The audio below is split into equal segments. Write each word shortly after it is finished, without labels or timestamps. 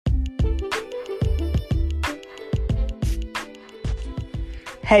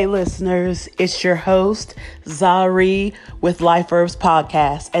Hey listeners, it's your host, Zari with Life Herbs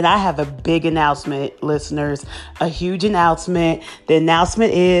Podcast. And I have a big announcement, listeners, a huge announcement. The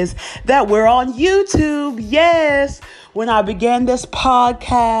announcement is that we're on YouTube. Yes. When I began this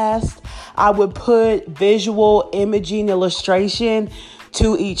podcast, I would put visual imaging illustration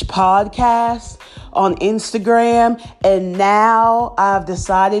to each podcast on Instagram, and now I've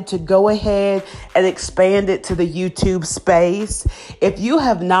decided to go ahead and expand it to the YouTube space. If you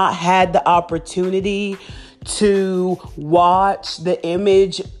have not had the opportunity to watch the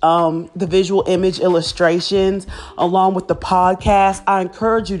image, the visual image illustrations along with the podcast, I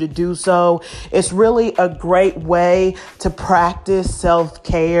encourage you to do so. It's really a great way to practice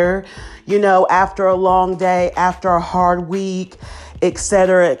self-care, after a long day, after a hard week,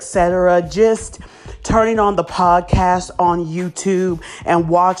 etc., just turning on the podcast on YouTube and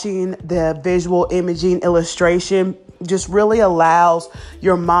watching the visual imaging illustration just really allows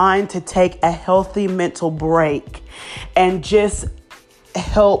your mind to take a healthy mental break and just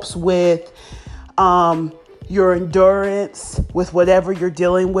helps with your endurance with whatever you're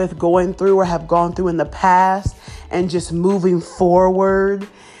dealing with, going through or have gone through in the past, and just moving forward.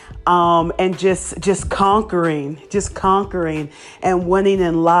 And just conquering and winning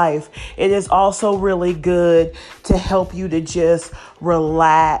in life. It is also really good to help you to just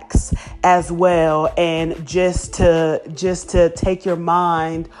relax as well, and just to take your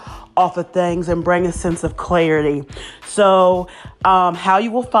mind off of things and bring a sense of clarity. So, how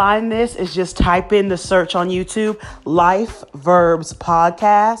you will find this is just type in the search on YouTube, Life Verbs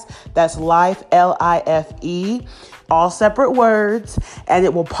Podcast. That's Life, Life, all separate words, and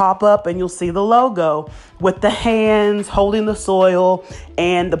it will pop up and you'll see the logo with the hands holding the soil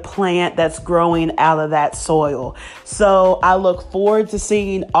and the plant that's growing out of that soil. So I look forward to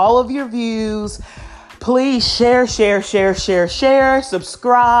seeing all of your views. Please share,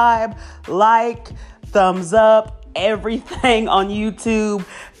 subscribe, like, thumbs up, everything on YouTube.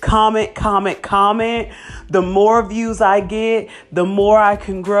 Comment. The more views I get, the more I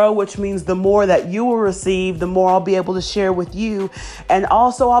can grow, which means the more that you will receive, the more I'll be able to share with you. And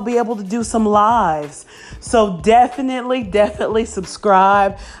also I'll be able to do some lives. So definitely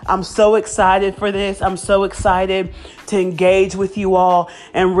subscribe. I'm so excited for this. I'm so excited to engage with you all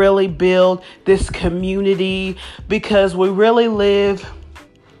and really build this community, because we really live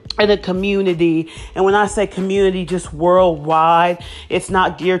in a community. And when I say community, just worldwide, it's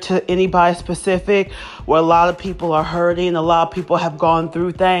not geared to anybody specific, where a lot of people are hurting, a lot of people have gone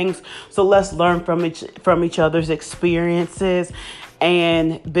through things. So let's learn from each other's experiences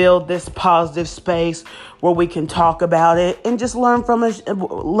and build this positive space where we can talk about it and just learn from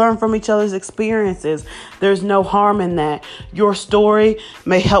each other's experiences. There's no harm in that. Your story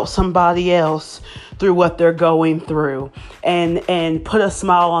may help somebody else through what they're going through, and put a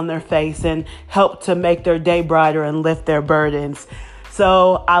smile on their face and help to make their day brighter and lift their burdens.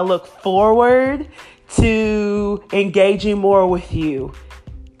 So I look forward to engaging more with you.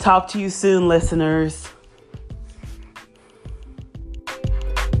 Talk to you soon, listeners.